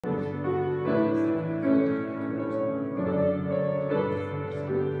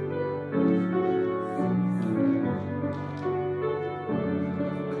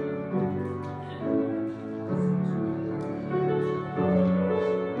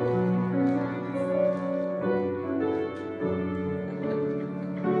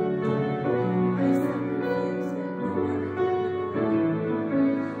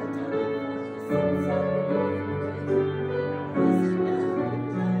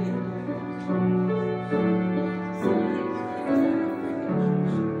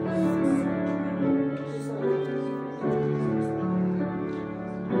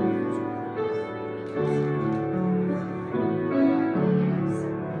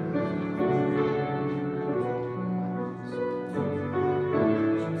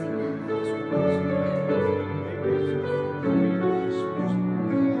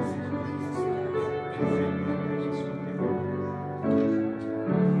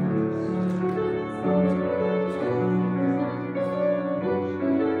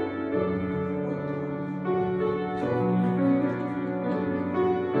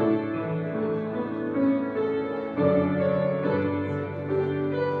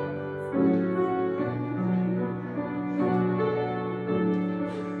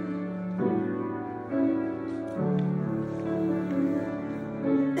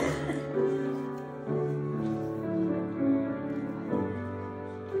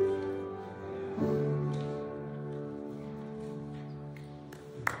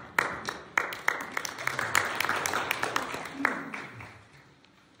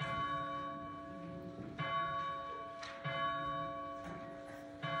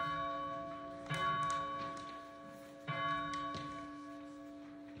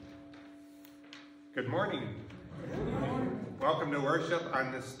Good morning. Welcome to worship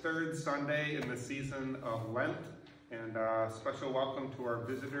on this third Sunday in the season of Lent, and a special welcome to our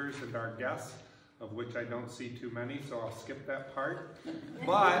visitors and our guests, of which I don't see too many, so I'll skip that part.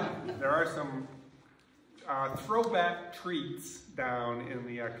 But there are some throwback treats down in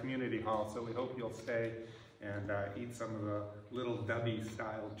the community hall, so we hope you'll stay and eat some of the Little Debbie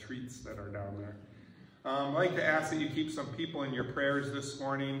style treats that are down there. I'd like to ask that you keep some people in your prayers this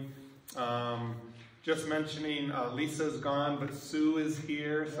morning. Just mentioning Lisa's gone, but Sue is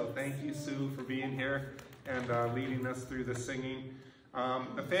here, so thank you, Sue, for being here and leading us through the singing.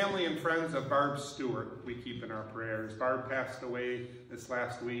 The family and friends of Barb Stewart we keep in our prayers. Barb passed away this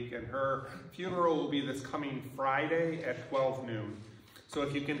last week, and her funeral will be this coming Friday at 12 noon. So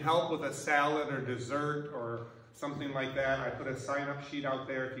if you can help with a salad or dessert or something like that, I put a sign-up sheet out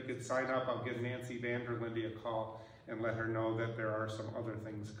there. If you could sign up, I'll give Nancy Vanderlinde a call and let her know that there are some other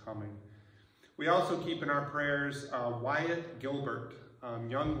things coming. We also keep in our prayers Wyatt Gilbert.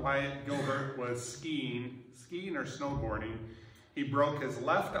 Young Wyatt Gilbert was skiing or snowboarding. He broke his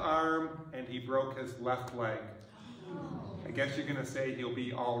left arm and he broke his left leg. I guess you're gonna say he'll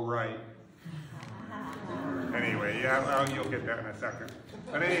be all right. Anyway, yeah, you'll get that in a second.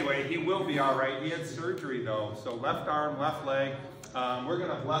 But anyway, he will be all right. He had surgery though, so left arm, left leg. We're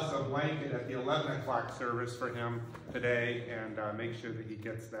going to bless a blanket at the 11 o'clock service for him today and make sure that he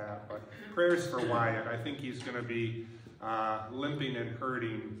gets that. But prayers for Wyatt. I think he's going to be limping and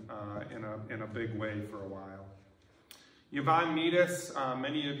hurting in a big way for a while. Yvonne Meadis,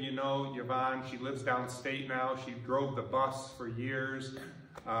 many of you know Yvonne. She lives downstate now. She drove the bus for years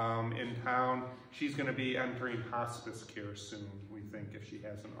in town. She's going to be entering hospice care soon, we think, if she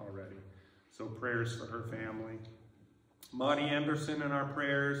hasn't already. So prayers for her family. Maudie Anderson in our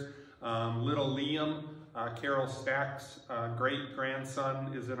prayers. Little Liam, Carol Stack's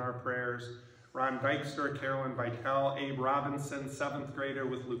great-grandson, is in our prayers. Ron Dykstra, Carolyn Vitale, Abe Robinson, 7th grader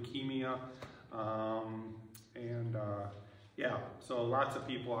with leukemia. Yeah, so lots of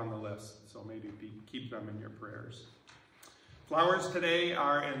people on the list, so maybe keep them in your prayers. Flowers today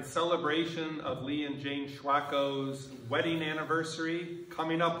are in celebration of Lee and Jane Schwacko's wedding anniversary.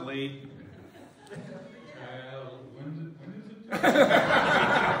 Coming up, Lee.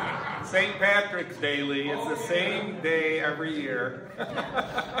 St. Patrick's Day, Lee. It's the same day every year.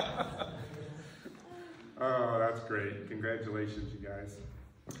 Oh, that's great. Congratulations, you guys.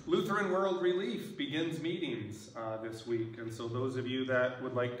 Lutheran World Relief begins meetings this week, and so those of you that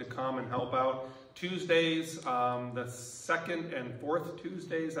would like to come and help out, Tuesdays, the 2nd and 4th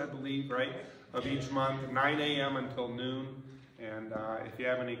Tuesdays, I believe, right, of each month, 9 a.m. until noon. And if you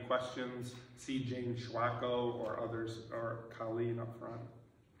have any questions, see Jane Schwacko or others, or Colleen up front.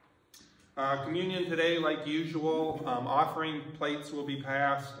 Communion today, like usual, offering plates will be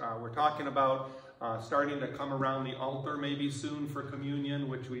passed. We're talking about starting to come around the altar maybe soon for communion,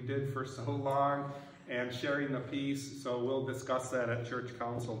 which we did for so long, and sharing the peace. So we'll discuss that at Church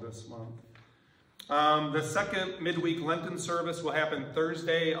Council this month. The second midweek Lenten service will happen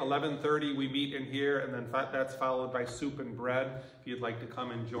Thursday, 11:30. We meet in here, and then that's followed by soup and bread. If you'd like to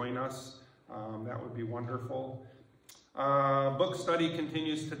come and join us, that would be wonderful. Book study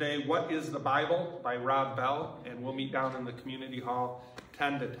continues today. What is the Bible? By Rob Bell, and we'll meet down in the community hall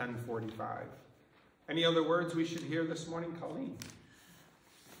 10 to 10:45. Any other words we should hear this morning, Colleen?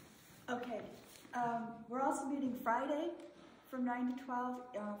 Okay. We're also meeting Friday from 9 to 12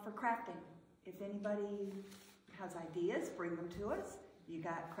 for crafting. If anybody has ideas, bring them to us. You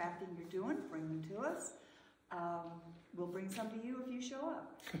got crafting you're doing, bring them to us. We'll bring some to you if you show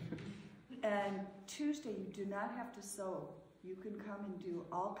up. And Tuesday, you do not have to sew. You can come and do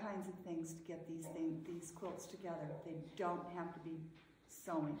all kinds of things to get these quilts together. They don't have to be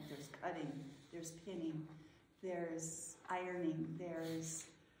sewing. There's cutting, there's pinning, there's ironing, there's,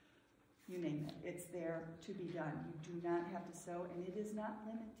 you name it. It's there to be done. You do not have to sew, and it is not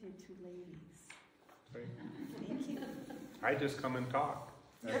limited to ladies. Great. Thank you. I just come and talk.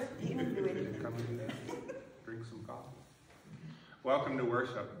 Yep, you can do anything. Come and drink some coffee. Welcome to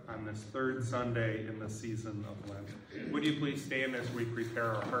worship on this third Sunday in the season of Lent. Would you please stand as we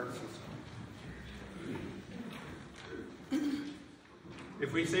prepare our hearts this morning?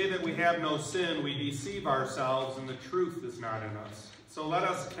 If we say that we have no sin, we deceive ourselves and the truth is not in us. So let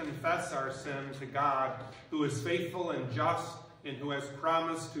us confess our sin to God, who is faithful and just, and who has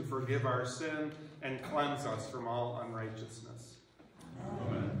promised to forgive our sin and cleanse us from all unrighteousness.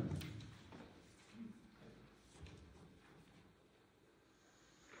 Amen.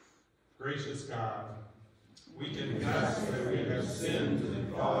 Gracious God, we confess that we have sinned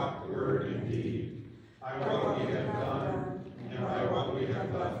in thought, word, and deed, by what we have done and by what we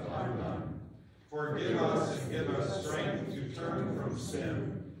have left undone. Forgive give us strength to turn from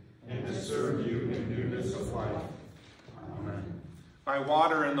sin and to serve you in newness of life. Amen. By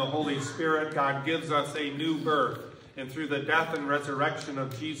water and the Holy Spirit, God gives us a new birth. And through the death and resurrection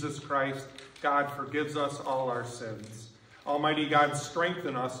of Jesus Christ, God forgives us all our sins. Almighty God,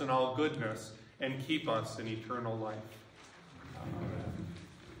 strengthen us in all goodness and keep us in eternal life. Amen.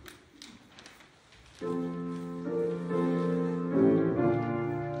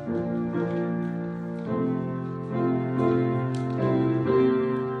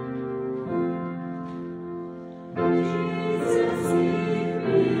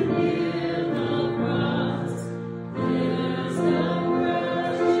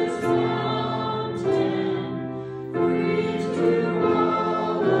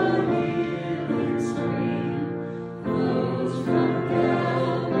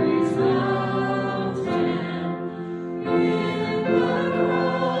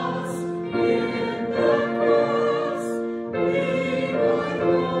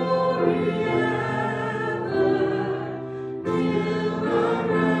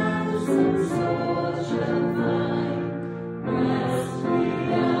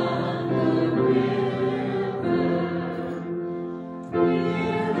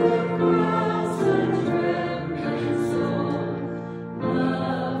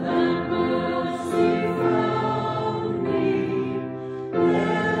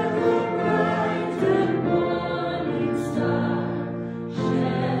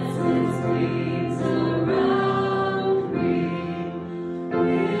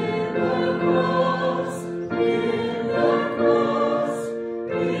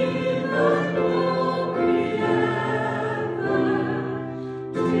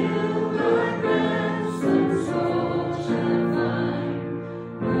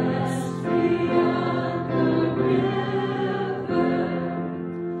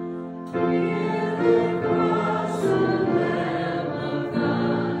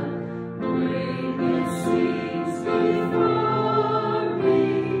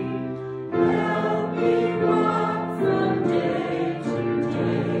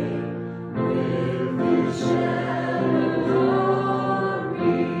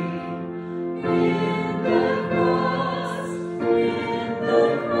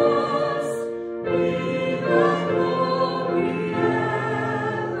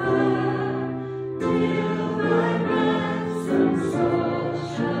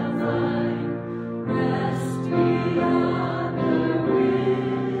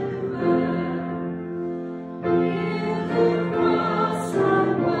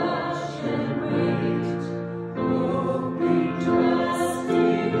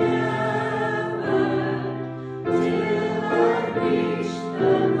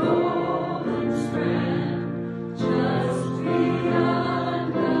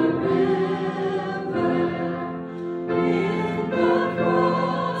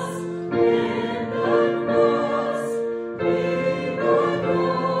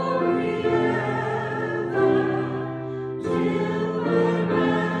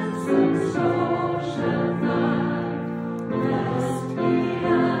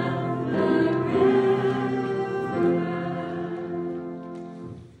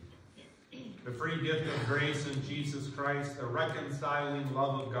 The reconciling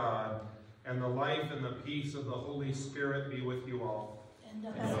love of God, and the life and the peace of the Holy Spirit be with you all. And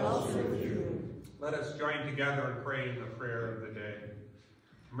also with you. Let us join together and pray in the prayer of the day.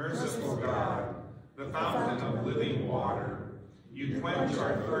 Merciful God, the fountain of living water, you quench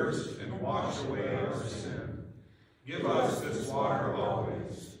our thirst and wash away our sin. Give us this water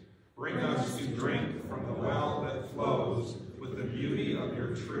always. Bring us to drink from the well that flows with the beauty of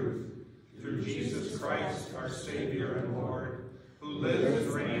your truth. Through Jesus Christ, our Savior and Lord, who lives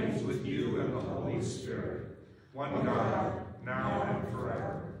and reigns with you and the Holy Spirit, one God, now and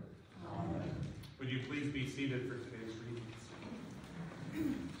forever. Amen. Would you please be seated for today's readings?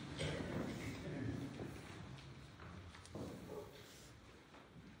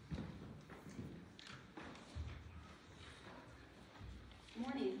 Good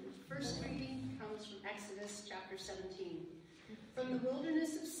morning. The first reading comes from Exodus chapter 17. From the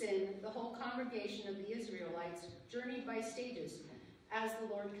wilderness of Sin, the whole congregation of the Israelites journeyed by stages, as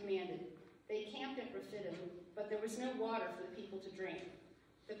the Lord commanded. They camped at Rephidim, but there was no water for the people to drink.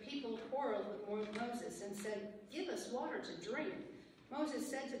 The people quarreled with Moses and said, "Give us water to drink." Moses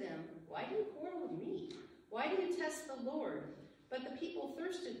said to them, "Why do you quarrel with me? Why do you test the Lord?" But the people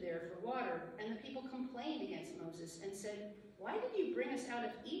thirsted there for water, and the people complained against Moses and said, "Why did you bring us out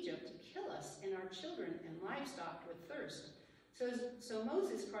of Egypt to kill us and our children and livestock with thirst?" So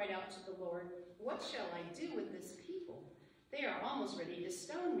Moses cried out to the Lord, "What shall I do with this people? They are almost ready to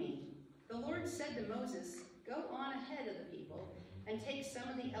stone me." The Lord said to Moses, Go on ahead of the people, and take some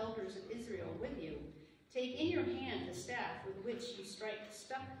of the elders of Israel with you. Take in your hand the staff with which you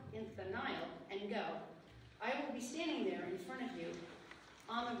stuck into the Nile, and go. I will be standing there in front of you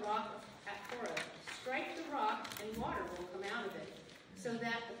on the rock at Horeb. Strike the rock, and water will come out of it, so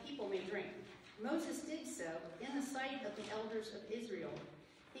that the people may drink. Moses did so in the sight of the elders of Israel.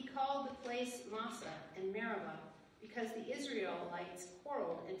 He called the place Massah and Meribah, because the Israelites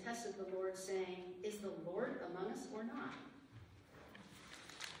quarreled and tested the Lord, saying, Is the Lord among us or not?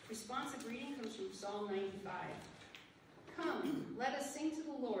 Responsive reading comes from Psalm 95. Come, let us sing to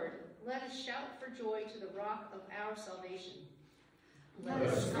the Lord. Let us shout for joy to the rock of our salvation. Let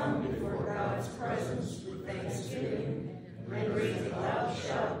us come before God's presence with thanksgiving and raise a loud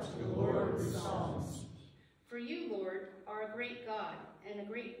shout to the Lord with songs. For you, Lord, are a great God and a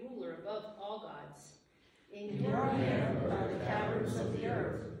great ruler above all gods. In your hand are the caverns of the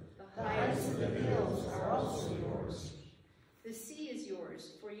earth. The heights of the hills are also yours. The sea is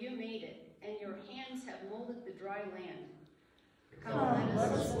yours, for you made it, and your hands have molded the dry land. Come,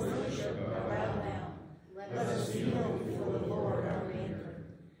 let us worship and bow down. Let us kneel before the Lord our Maker.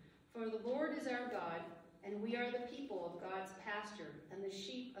 For the Lord is our God, and we are the people of God's pasture and the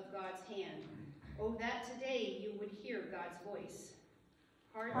sheep of God's hand. Oh, that today you would hear God's voice.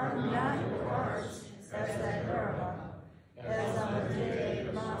 Harden not your hearts as at Meribah, as on the day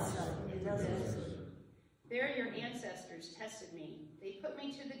of Massah in the desert. There your ancestors tested me. They put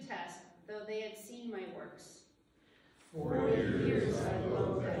me to the test, though they had seen my works. 40 years I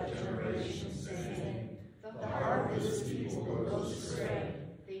loathed that generation, saying, the heart of this people goes astray.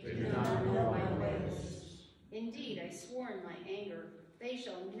 They do not know my ways. Indeed, I swore in my anger, they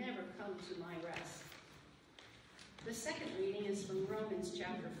shall never come to my rest. The second reading is from Romans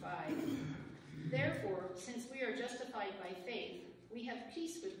chapter 5. Therefore, since we are justified by faith, we have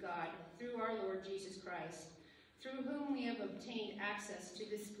peace with God through our Lord Jesus Christ, through whom we have obtained access to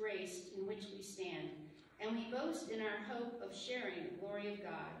this grace in which we stand, and we boast in our hope of sharing the glory of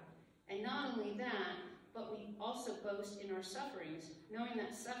God. And not only that, but we also boast in our sufferings, knowing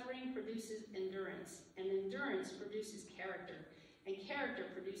that suffering produces endurance, and endurance produces character, and character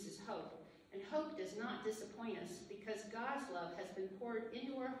produces hope. And hope does not disappoint us, because God's love has been poured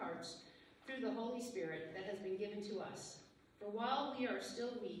into our hearts through the Holy Spirit that has been given to us. For while we are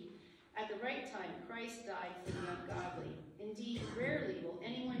still weak, at the right time Christ died for the ungodly. Indeed, rarely will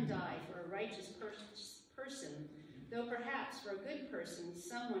anyone die for a righteous person, though perhaps for a good person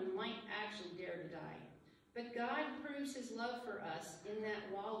someone might actually dare to die. But God proves his love for us in that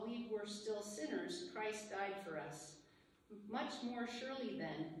while we were still sinners, Christ died for us. Much more surely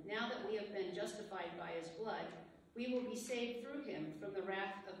then, now that we have been justified by his blood, we will be saved through him from the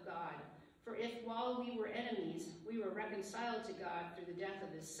wrath of God. For if while we were enemies, we were reconciled to God through the death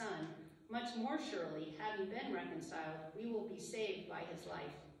of his Son, much more surely, having been reconciled, we will be saved by his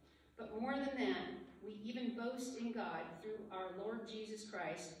life. But more than that, we even boast in God through our Lord Jesus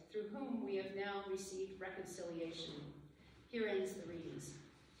Christ, through whom we have now received reconciliation. Here ends the readings.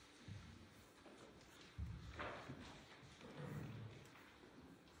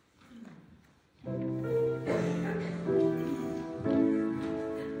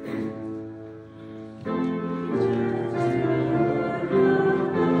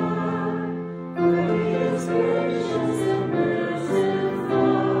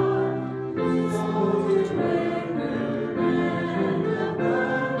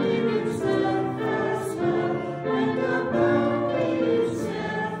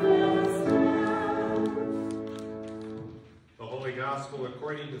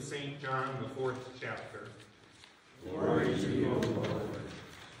 According to St. John, the 4th chapter. Glory to you, Lord.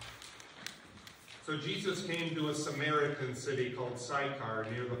 So Jesus came to a Samaritan city called Sychar,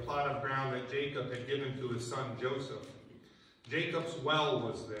 near the plot of ground that Jacob had given to his son Joseph. Jacob's well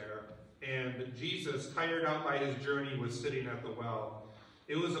was there, and Jesus, tired out by his journey, was sitting at the well.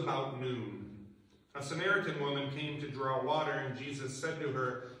 It was about noon. A Samaritan woman came to draw water, and Jesus said to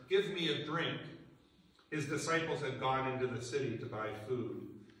her, "Give me a drink." His disciples had gone into the city to buy food.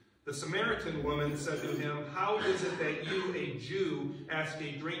 The Samaritan woman said to him, "How is it that you, a Jew, ask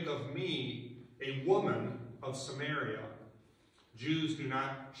a drink of me, a woman of Samaria?" Jews do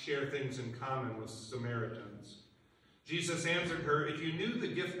not share things in common with Samaritans. Jesus answered her, "If you knew the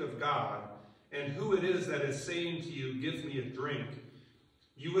gift of God, and who it is that is saying to you, 'Give me a drink,'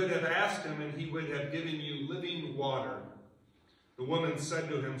 you would have asked him, and he would have given you living water." The woman said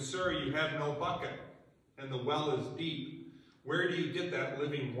to him, "Sir, you have no bucket, and the well is deep. Where do you get that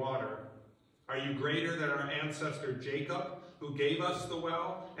living water? Are you greater than our ancestor Jacob, who gave us the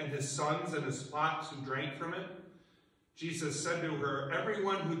well, and his sons and his flocks who drank from it?" Jesus said to her,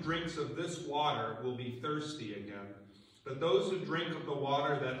 "Everyone who drinks of this water will be thirsty again, but those who drink of the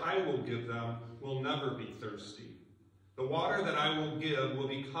water that I will give them will never be thirsty. The water that I will give will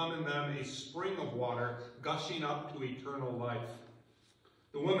become in them a spring of water gushing up to eternal life."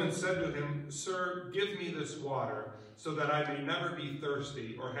 The woman said to him, "Sir, give me this water so that I may never be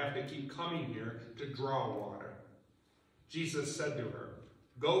thirsty or have to keep coming here to draw water." Jesus said to her,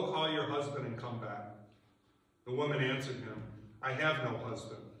 "Go call your husband and come back." The woman answered him, "I have no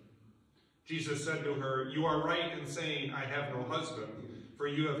husband." Jesus said to her, "You are right in saying, 'I have no husband,' for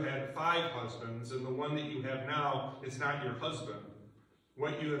you have had 5 husbands, and the one that you have now is not your husband.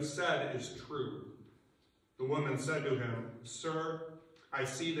 What you have said is true." The woman said to him, "Sir, I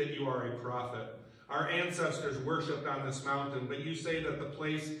see that you are a prophet. Our ancestors worshipped on this mountain, but you say that the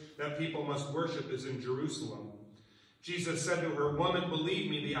place that people must worship is in Jerusalem." Jesus said to her, "Woman, believe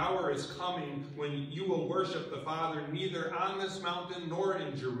me, the hour is coming when you will worship the Father neither on this mountain nor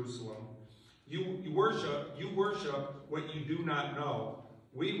in Jerusalem. You worship what you do not know.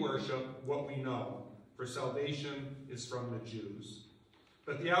 We worship what we know, for salvation is from the Jews.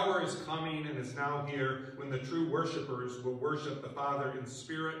 But the hour is coming and is now here when the true worshipers will worship the Father in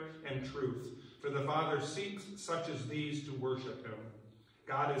spirit and truth, for the Father seeks such as these to worship him.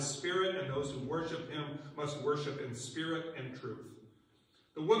 God is spirit, and those who worship him must worship in spirit and truth."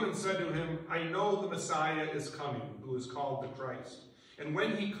 The woman said to him, "I know the Messiah is coming, who is called the Christ. And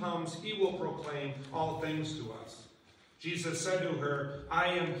when he comes, he will proclaim all things to us." Jesus said to her, "I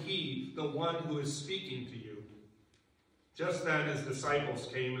am he, the one who is speaking to you." Just then his disciples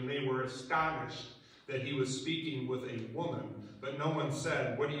came, and they were astonished that he was speaking with a woman. But no one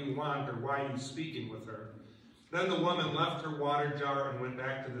said, "What do you want?" or "Why are you speaking with her?" Then the woman left her water jar and went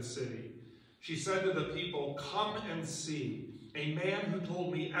back to the city. She said to the people, "Come and see a man who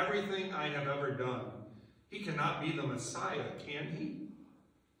told me everything I have ever done. He cannot be the Messiah, can he?"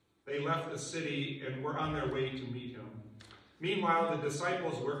 They left the city and were on their way to meet him. Meanwhile, the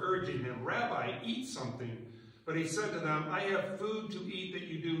disciples were urging him, "Rabbi, eat something." But he said to them, "I have food to eat that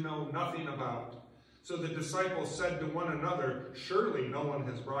you do know nothing about." So the disciples said to one another, "Surely no one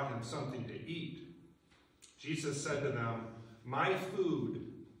has brought him something to eat." Jesus said to them, "My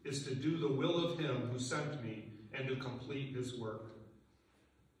food is to do the will of him who sent me and to complete his work.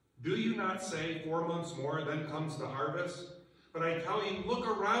 Do you not say, 4 months more, then comes the harvest? But I tell you, look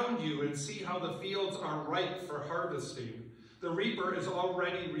around you and see how the fields are ripe for harvesting. The reaper is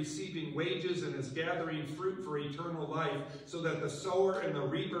already receiving wages and is gathering fruit for eternal life, so that the sower and the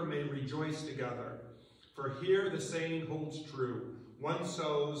reaper may rejoice together. For here the saying holds true, one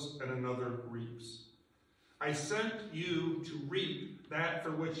sows and another reaps. I sent you to reap that for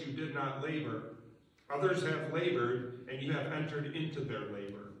which you did not labor. Others have labored, and you have entered into their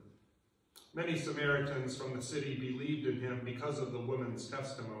labor." Many Samaritans from the city believed in him because of the woman's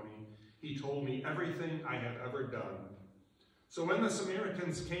testimony. "He told me everything I have ever done." So when the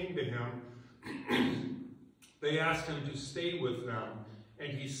Samaritans came to him, they asked him to stay with them,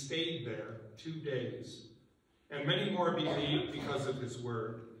 and he stayed there 2 days. And many more believed because of his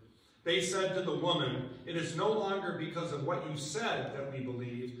word. They said to the woman, "It is no longer because of what you said that we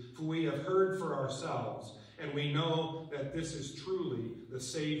believe, for we have heard for ourselves, and we know that this is truly the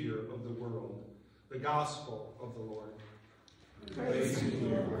Savior of the world." The Gospel of the Lord. Praise to you,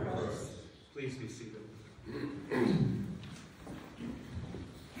 Lord Christ. Please be seated.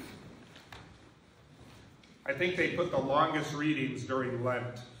 I think they put the longest readings during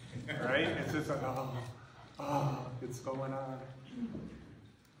Lent, right? It's just like, it's going on.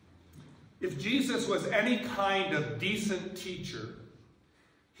 If Jesus was any kind of decent teacher,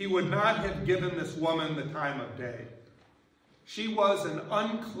 he would not have given this woman the time of day. She was an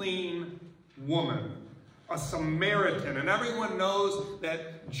unclean woman, a Samaritan, and everyone knows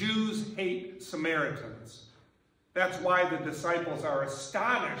that Jews hate Samaritans. That's why the disciples are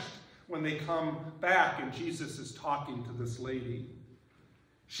astonished when they come back and Jesus is talking to this lady.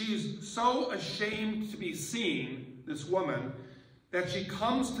 She's so ashamed to be seen, this woman, that she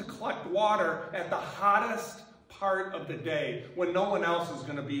comes to collect water at the hottest part of the day when no one else is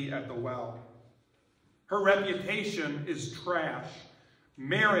going to be at the well. Her reputation is trash.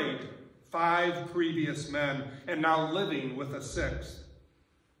 Married 5 previous men and now living with a 6th.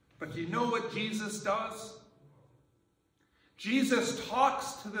 But you know what Jesus does? Jesus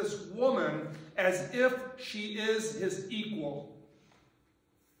talks to this woman as if she is his equal.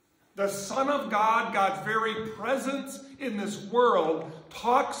 The Son of God, God's very presence in this world,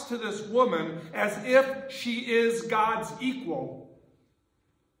 talks to this woman as if she is God's equal.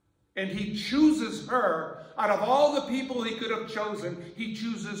 And he chooses her, out of all the people he could have chosen, he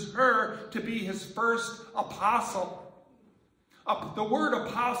chooses her to be his first apostle. The word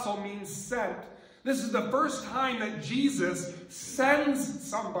apostle means sent. This is the first time that Jesus sends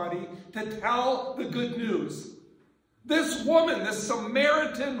somebody to tell the good news. This woman, this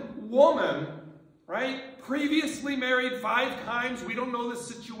Samaritan woman, right, previously married 5 times. We don't know the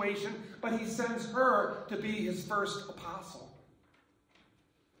situation, but he sends her to be his first apostle.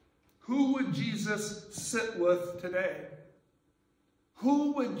 Who would Jesus sit with today?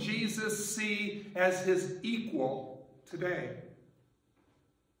 Who would Jesus see as his equal today?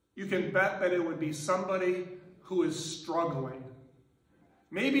 You can bet that it would be somebody who is struggling.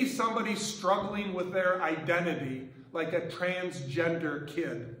 Maybe somebody struggling with their identity, like a transgender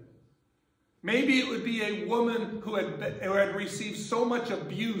kid. Maybe it would be a woman who had received so much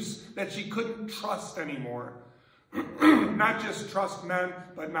abuse that she couldn't trust anymore. Not just trust men,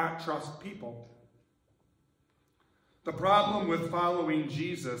 but not trust people. The problem with following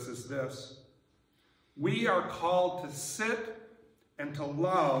Jesus is this. We are called to sit and to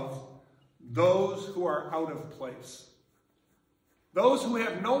love those who are out of place. Those who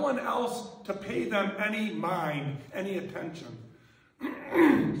have no one else to pay them any mind, any attention.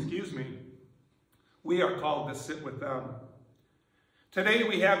 Excuse me. We are called to sit with them. Today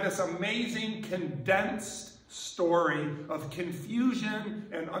we have this amazing condensed story of confusion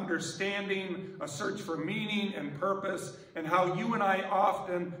and understanding, a search for meaning and purpose, and how you and I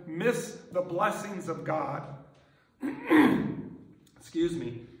often miss the blessings of God. Excuse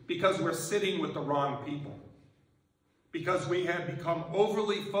me, because we're sitting with the wrong people. Because we have become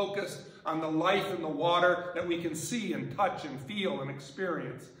overly focused on the life in the water that we can see and touch and feel and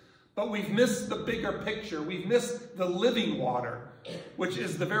experience. But we've missed the bigger picture. We've missed the living water, which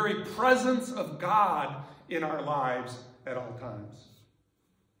is the very presence of God in our lives at all times.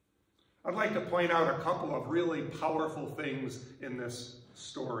 I'd like to point out a couple of really powerful things in this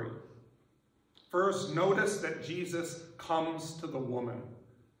story. First, notice that Jesus comes to the woman.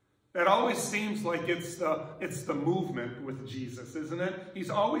 That always seems like it's the movement with Jesus, isn't it? He's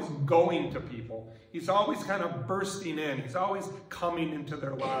always going to people. He's always kind of bursting in. He's always coming into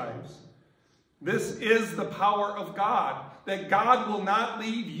their lives. This is the power of God, that God will not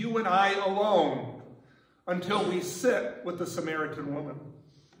leave you and I alone until we sit with the Samaritan woman.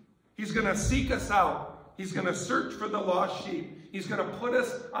 He's going to seek us out. He's going to search for the lost sheep. He's going to put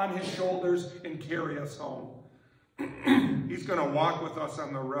us on his shoulders and carry us home. He's going to walk with us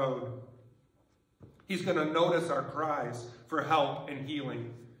on the road. He's going to notice our cries for help and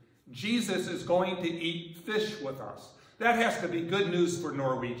healing. Jesus is going to eat fish with us. That has to be good news for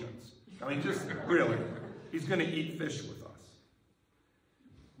Norwegians. I mean, just really. He's going to eat fish with us.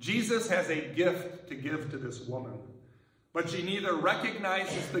 Jesus has a gift to give to this woman, but she neither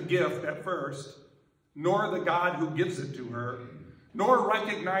recognizes the gift at first, nor the God who gives it to her, nor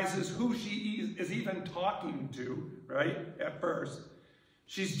recognizes who she is even talking to, right, at first.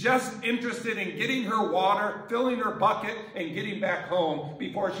 She's just interested in getting her water, filling her bucket, and getting back home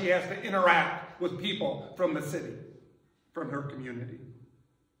before she has to interact with people from the city, from her community.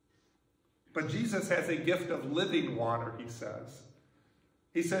 But Jesus has a gift of living water, he says.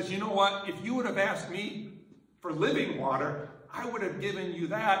 He says, you know what? If you would have asked me for living water, I would have given you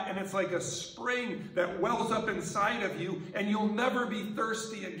that, and it's like a spring that wells up inside of you, and you'll never be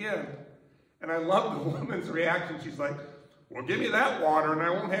thirsty again. And I love the woman's reaction. She's like, well, give me that water, and I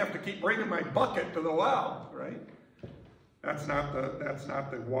won't have to keep bringing my bucket to the well, right? That's not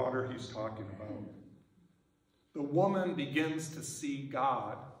the water he's talking about. The woman begins to see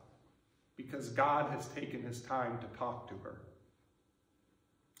God because God has taken his time to talk to her.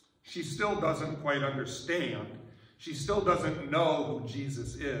 She still doesn't quite understand. She still doesn't know who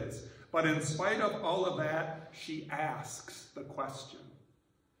Jesus is. But in spite of all of that, she asks the question.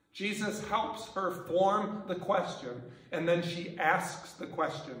 Jesus helps her form the question, and then she asks the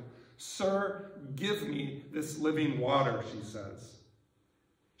question. Sir, give me this living water, she says.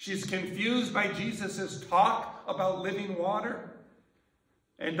 She's confused by Jesus' talk about living water.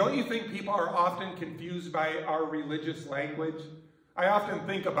 And don't you think people are often confused by our religious language? I often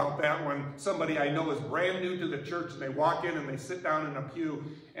think about that when somebody I know is brand new to the church and they walk in and they sit down in a pew,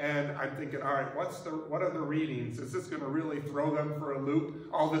 and I'm thinking, all right, what are the readings? Is this going to really throw them for a loop?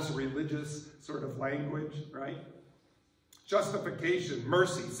 All this religious sort of language, right? Justification,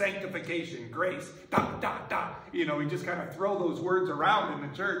 mercy, sanctification, grace, dot, dot, dot. You know, we just kind of throw those words around in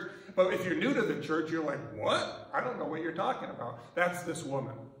the church. But if you're new to the church, you're like, what? I don't know what you're talking about. That's this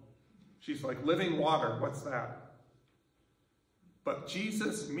woman. She's like, living water, what's that? But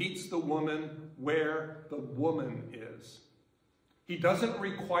Jesus meets the woman where the woman is. He doesn't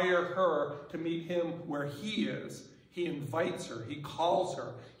require her to meet him where he is. He invites her. He calls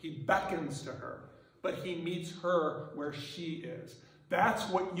her. He beckons to her. but he meets her where she is. That's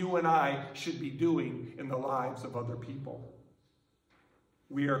what you and I should be doing in the lives of other people.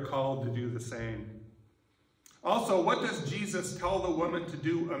 We are called to do the same. Also, what does Jesus tell the woman to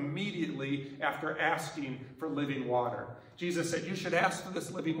do immediately after asking for living water? Jesus said, you should ask for this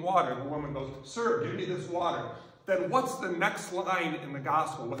living water. And the woman goes, sir, give me this water. Then what's the next line in the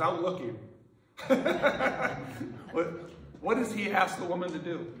gospel without looking? What does he ask the woman to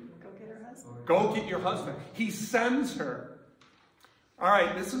do? Go get her husband. Go get your husband. He sends her. All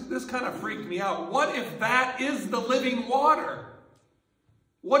right, this kind of freaked me out. What if that is the living water?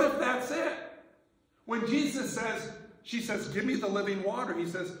 What if that's it? When Jesus says, she says, give me the living water, he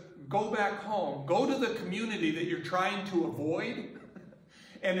says, go back home. Go to the community that you're trying to avoid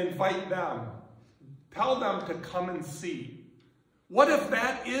and invite them. Tell them to come and see. What if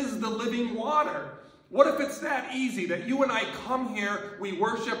that is the living water? What if it's that easy that you and I come here, we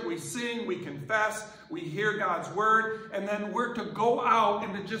worship, we sing, we confess, we hear God's word, and then we're to go out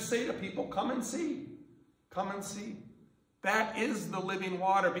and to just say to people, come and see. Come and see. That is the living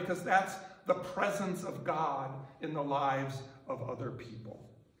water, because that's the presence of God in the lives of other people.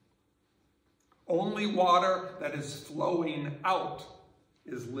 Only water that is flowing out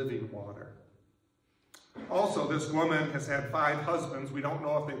is living water. Also, this woman has had 5 husbands. We don't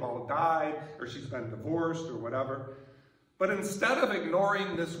know if they've all died or she's been divorced or whatever. But instead of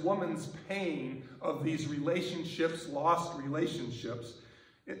ignoring this woman's pain of these relationships, lost relationships,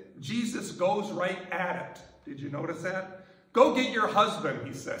 Jesus goes right at it. Did you notice that? Go get your husband,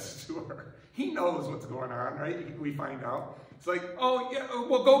 he says to her. He knows what's going on, right? We find out. It's like, oh, yeah,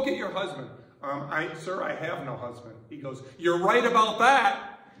 well, go get your husband. Sir, I have no husband. He goes, you're right about that.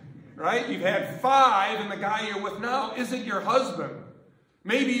 Right? You've had 5, and the guy you're with now isn't your husband.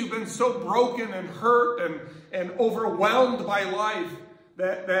 Maybe you've been so broken and hurt and overwhelmed by life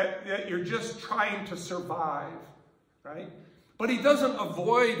that you're just trying to survive. Right? But he doesn't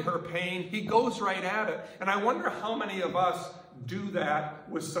avoid her pain. He goes right at it. And I wonder how many of us do that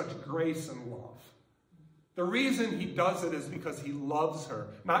with such grace and love. The reason he does it is because he loves her,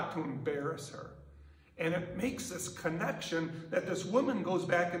 not to embarrass her. And it makes this connection that this woman goes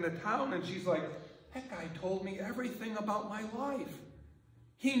back into town and she's like, that guy told me everything about my life.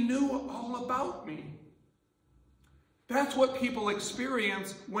 He knew all about me. That's what people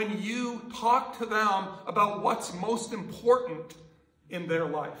experience when you talk to them about what's most important in their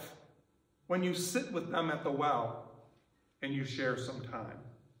life. When you sit with them at the well and you share some time.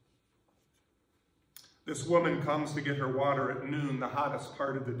 This woman comes to get her water at noon, the hottest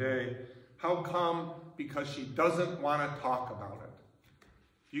part of the day. How come? Because she doesn't want to talk about it.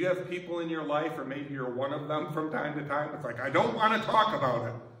 You have people in your life, or maybe you're one of them from time to time, it's like, I don't want to talk about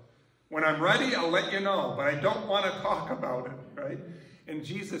it. When I'm ready, I'll let you know, but I don't want to talk about it, right? And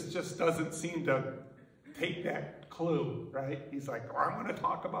Jesus just doesn't seem to take that clue, right? He's like, oh, I'm going to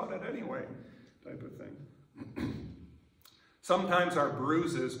talk about it anyway, type of thing. Sometimes our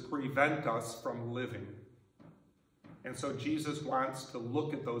bruises prevent us from living. And so Jesus wants to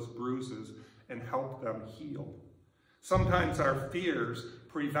look at those bruises and help them heal. Sometimes our fears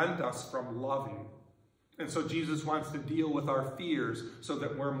prevent us from loving. And so Jesus wants to deal with our fears so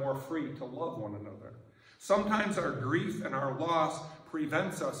that we're more free to love one another. Sometimes our grief and our loss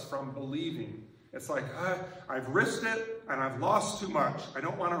prevents us from believing. It's like, I've risked it and I've lost too much. I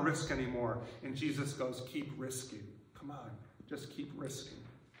don't want to risk anymore. And Jesus goes, keep risking. Come on, just keep risking.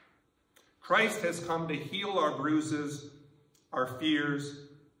 Christ has come to heal our bruises, our fears,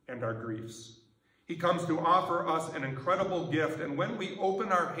 and our griefs. He comes to offer us an incredible gift, and when we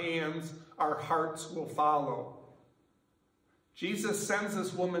open our hands, our hearts will follow. Jesus sends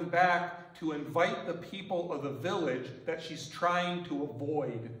this woman back to invite the people of the village that she's trying to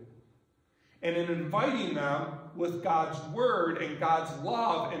avoid. And in inviting them with God's word and God's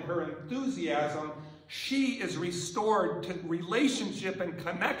love and her enthusiasm, she is restored to relationship and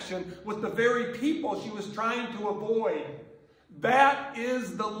connection with the very people she was trying to avoid. That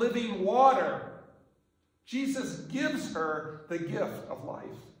is the living water. Jesus gives her the gift of life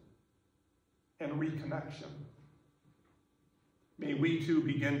and reconnection. May we too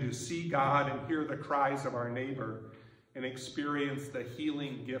begin to see God and hear the cries of our neighbor and experience the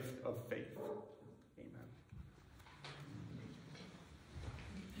healing gift of faith.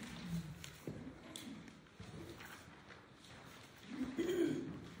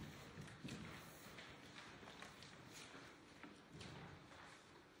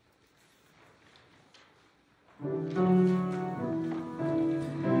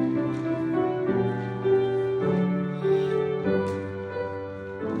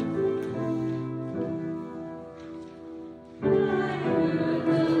 I heard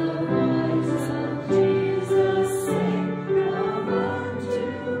the voice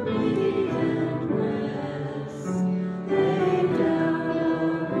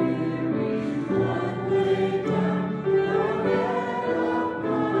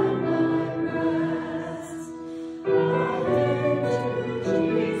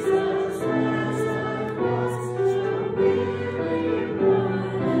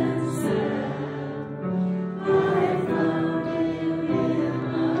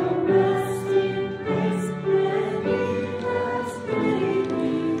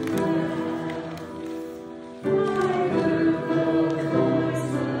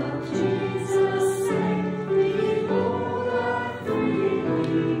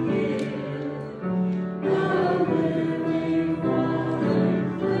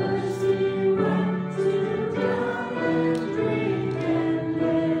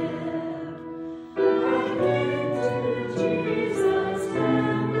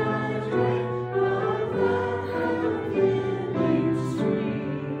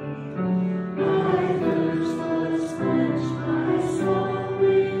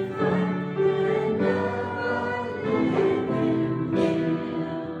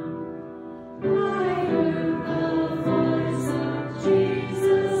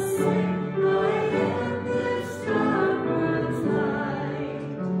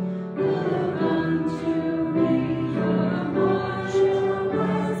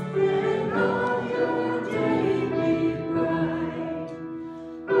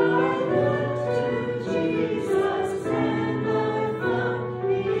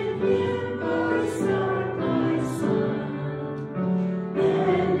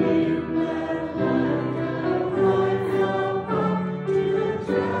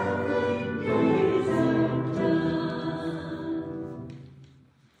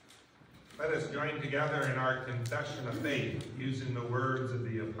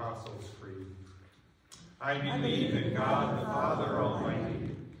Apostles' Creed. I believe in God the Father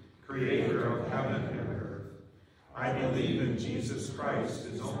Almighty, creator of heaven and earth. I believe in Jesus Christ,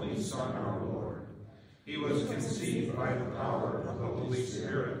 his only Son, our Lord. He was conceived by the power of the Holy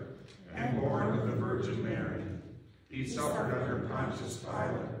Spirit and born of the Virgin Mary. He suffered under Pontius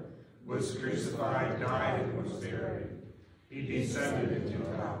Pilate, was crucified, died, and was buried. He descended into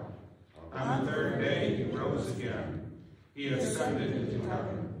hell. On the third day he rose again. He ascended into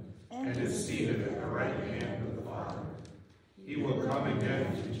heaven and is seated at the right hand of the Father. He will come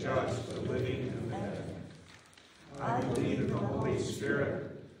again to judge the living and the dead. I believe in the Holy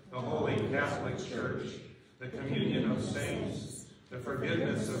Spirit, the Holy Catholic Church, the communion of saints, the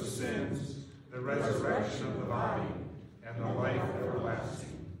forgiveness of sins, the resurrection of the body, and the life everlasting.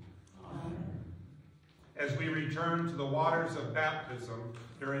 As we return to the waters of baptism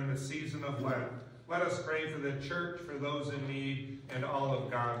during the season of Lent, let us pray for the church, for those in need, and all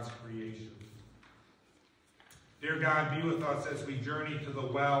of God's creation. Dear God, be with us as we journey to the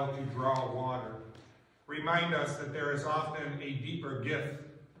well to draw water. Remind us that there is often a deeper gift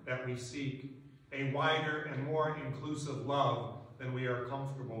that we seek, a wider and more inclusive love than we are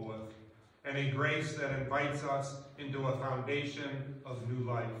comfortable with, and a grace that invites us into a foundation of new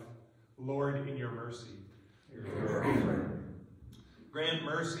life. Lord, in your mercy. Grant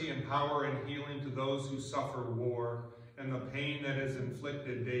mercy and power and healing to those who suffer war and the pain that is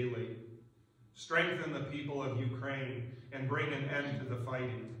inflicted daily. Strengthen the people of Ukraine and bring an end to the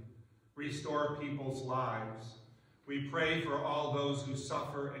fighting. Restore people's lives. We pray for all those who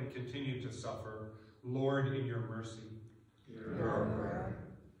suffer and continue to suffer. Lord, in your mercy.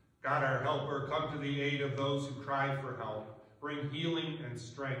 God, our helper, come to the aid of those who cry for help. Bring healing and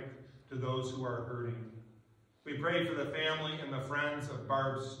strength to those who are hurting. We pray for the family and the friends of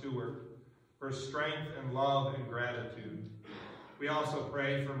Barb Stewart, for strength and love and gratitude. We also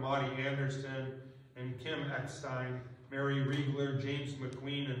pray for Maudie Anderson and Kim Eckstein, Mary Riegler, James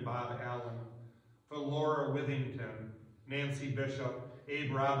McQueen, and Bob Allen. For Laura Withington, Nancy Bishop,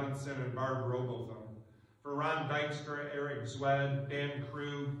 Abe Robinson, and Barb Robotham. For Ron Dykstra, Eric Zwed, Dan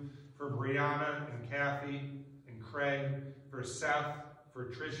Krug, for Brianna and Kathy and Craig, for Seth, for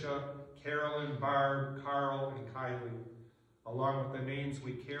Tricia, Carolyn, Barb, Carl, and Kylie, along with the names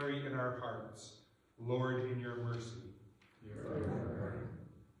we carry in our hearts. Lord, in your mercy.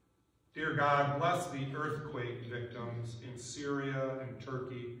 Dear God, bless the earthquake victims in Syria and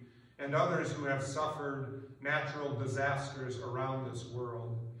Turkey and others who have suffered natural disasters around this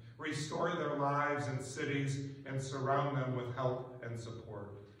world. Restore their lives and cities and surround them with help and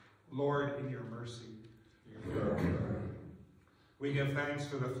support. Lord, in your mercy. We give thanks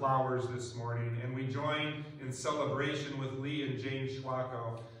for the flowers this morning, and we join in celebration with Lee and Jane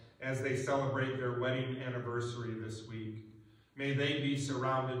Schwacko as they celebrate their wedding anniversary this week. May they be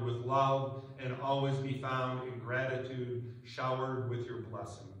surrounded with love and always be found in gratitude, showered with your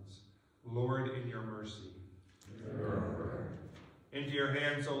blessings. Lord, in your mercy. Into your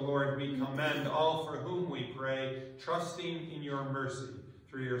hands, O Lord, we commend all for whom we pray, trusting in your mercy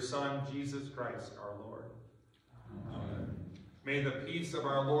through your Son, Jesus Christ, our Lord. Amen. May the peace of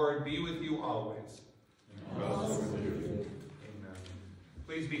our Lord be with you always. And also with you. Amen.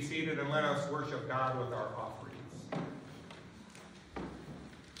 Please be seated and let us worship God with our offerings.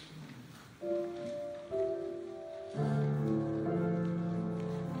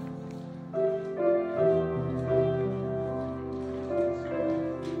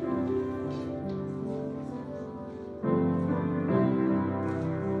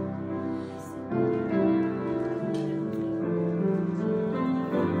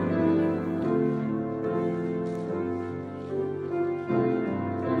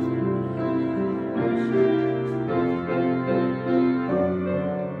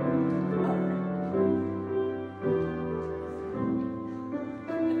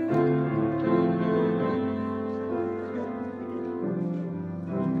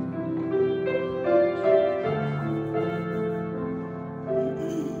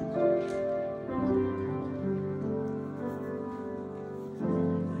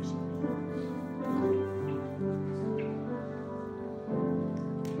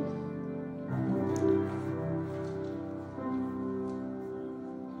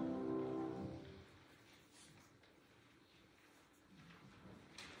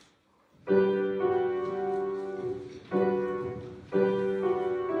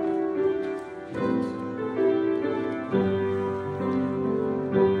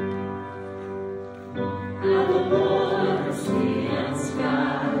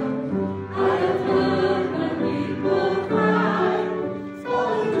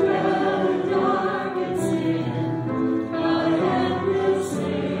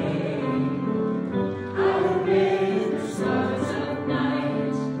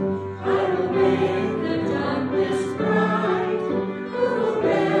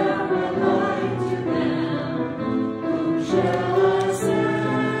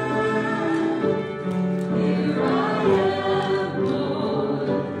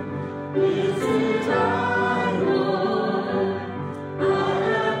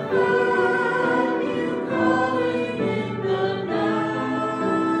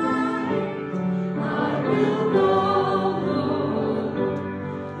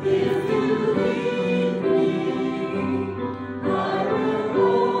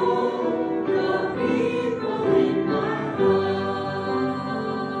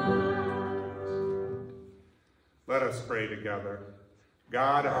 Let us pray together.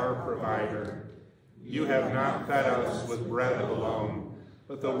 God, our provider, you have not fed us with bread alone,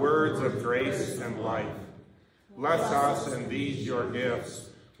 but the words of grace and life. Bless us in these your gifts,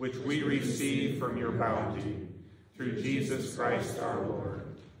 which we receive from your bounty. Through Jesus Christ our Lord.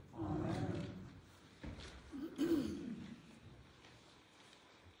 Amen.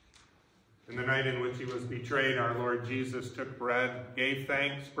 In the night in which he was betrayed, our Lord Jesus took bread, gave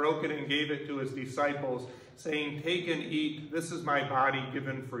thanks, broke it, and gave it to his disciples, saying, "Take and eat. This is my body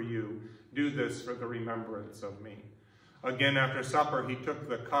given for you. Do this for the remembrance of me." Again, after supper, he took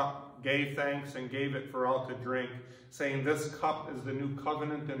the cup, gave thanks, and gave it for all to drink, saying, "This cup is the new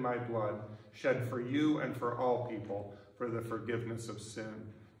covenant in my blood, shed for you and for all people for the forgiveness of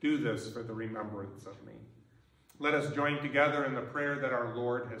sin. Do this for the remembrance of me." Let us join together in the prayer that our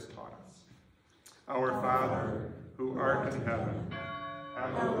Lord has taught us. Our Father, who art in heaven,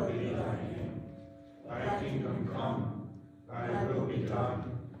 hallowed be thy name. Thy kingdom come, thy will be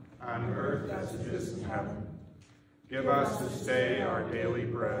done, on earth as it is in heaven. Give us this day our daily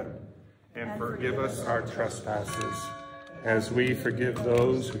bread, and forgive us our trespasses, as we forgive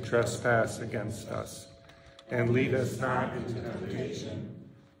those who trespass against us. And lead us not into temptation,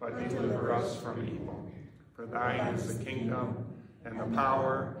 but deliver us from evil. For thine is the kingdom, and the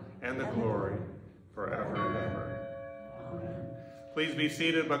power, and the glory, forever and ever. Amen. Please be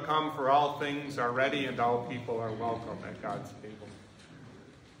seated, but come, for all things are ready, and all people are welcome at God's table.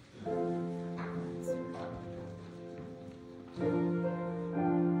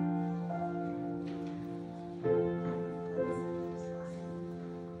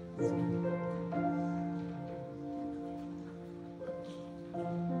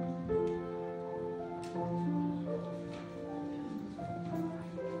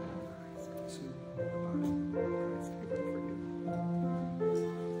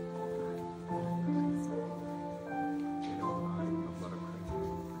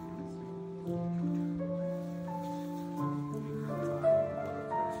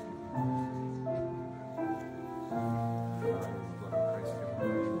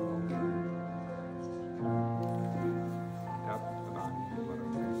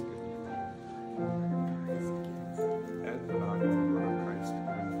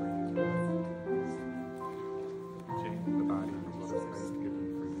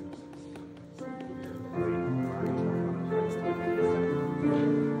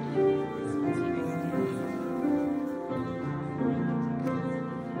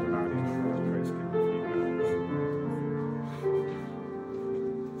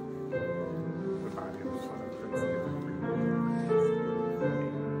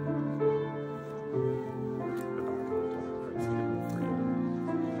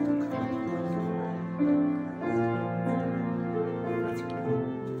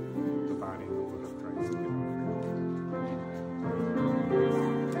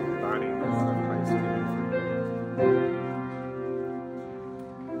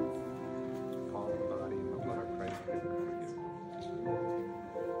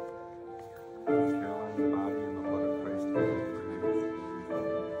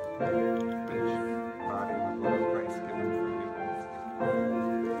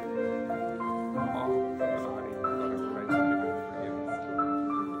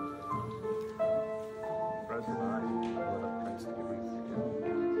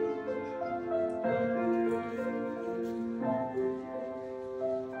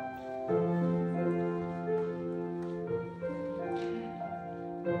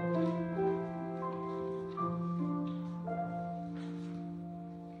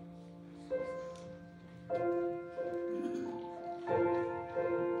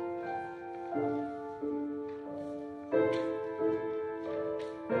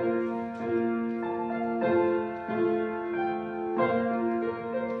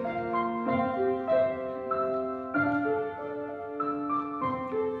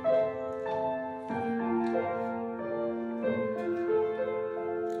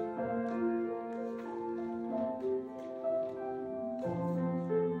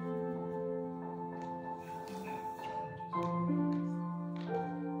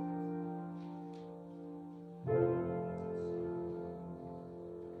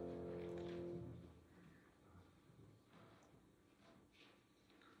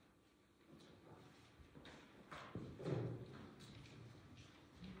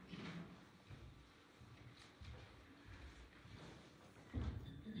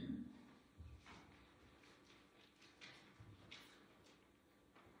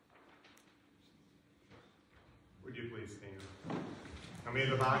 Now may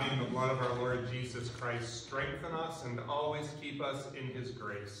the body and the blood of our Lord Jesus Christ strengthen us and always keep us in his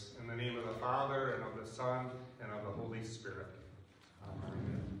grace. In the name of the Father, and of the Son, and of the Holy Spirit.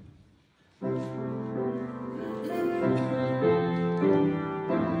 Amen.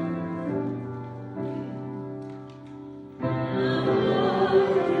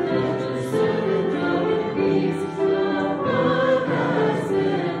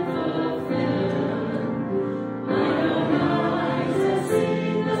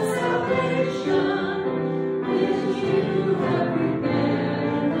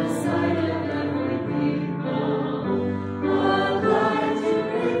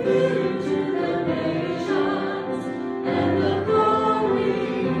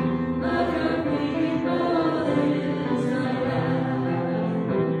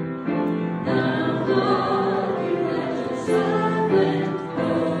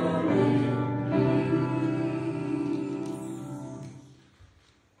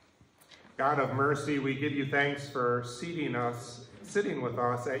 God of mercy, we give you thanks for sitting with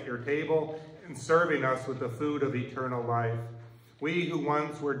us at your table and serving us with the food of eternal life. We who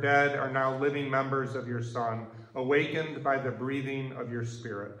once were dead are now living members of your Son, awakened by the breathing of your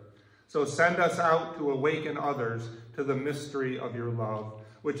Spirit. So send us out to awaken others to the mystery of your love,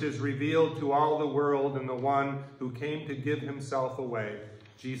 which is revealed to all the world in the one who came to give himself away,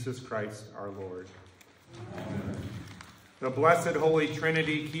 Jesus Christ our Lord. Amen. The blessed Holy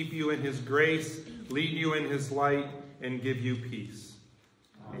Trinity keep you in his grace, lead you in his light, and give you peace.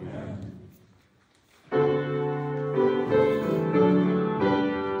 Amen.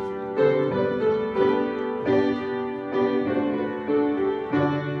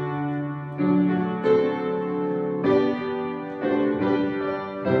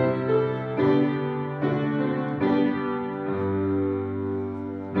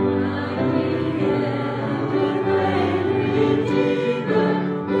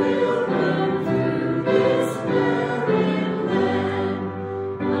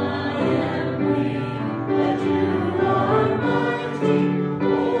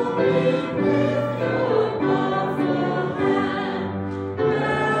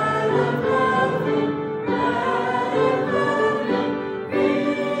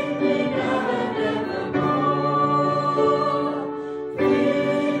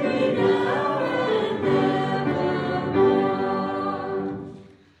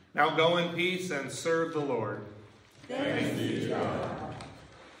 Now go in peace and serve the Lord. Thanks be to God.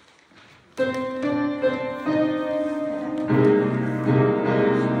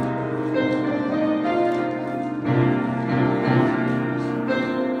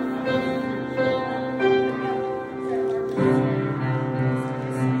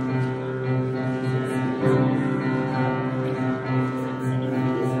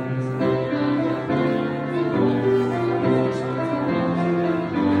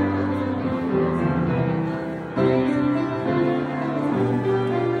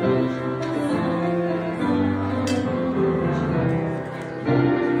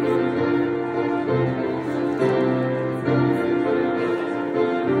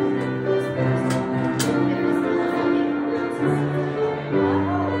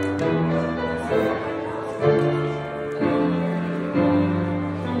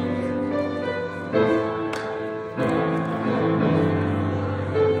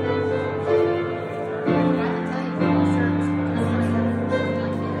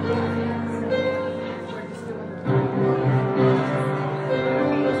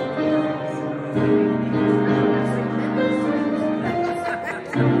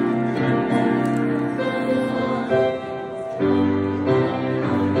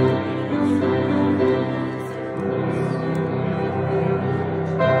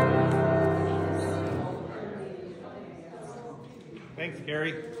 Thanks,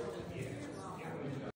 Gary.